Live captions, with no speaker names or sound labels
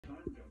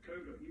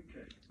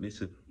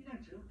Listen,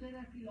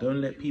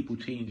 don't let people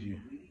change you.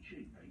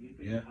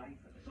 Yeah?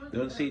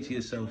 Don't say to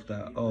yourself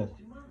that, oh,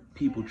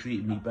 people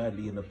treated me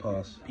badly in the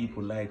past,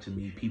 people lied to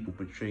me, people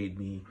betrayed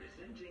me,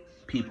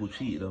 people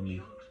cheated on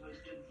me.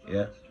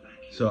 Yeah?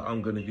 So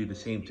I'm gonna do the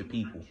same to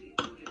people.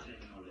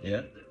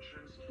 Yeah?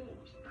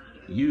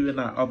 You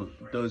and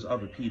those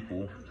other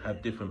people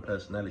have different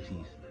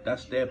personalities.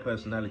 That's their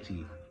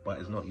personality, but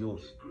it's not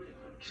yours.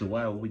 So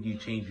why would you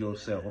change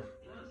yourself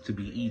to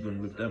be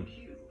even with them?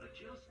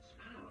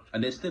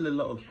 And there's still a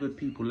lot of good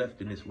people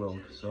left in this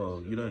world,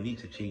 so you don't need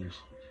to change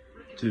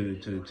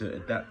to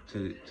adapt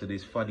to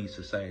this funny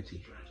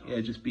society. Yeah,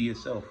 just be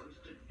yourself,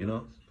 you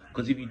know?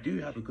 Because if you do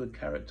have a good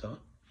character,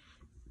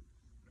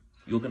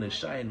 you're gonna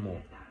shine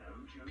more.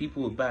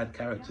 People with bad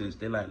characters,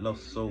 they're like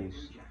lost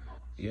souls.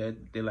 Yeah,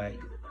 they're like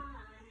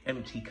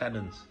empty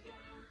cannons.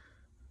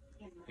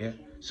 Yeah.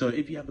 So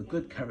if you have a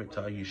good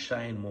character, you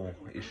shine more.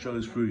 It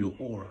shows through your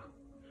aura,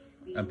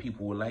 and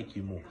people will like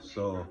you more.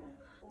 So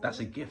that's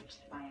a gift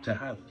to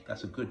have.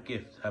 That's a good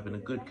gift, having a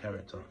good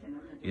character.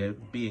 Yeah,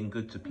 being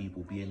good to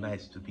people, being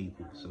nice to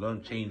people. So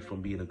don't change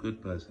from being a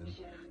good person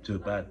to a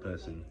bad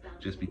person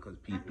just because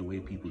the way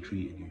people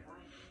treated you.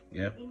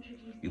 Yeah,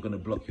 you're gonna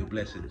block your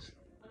blessings.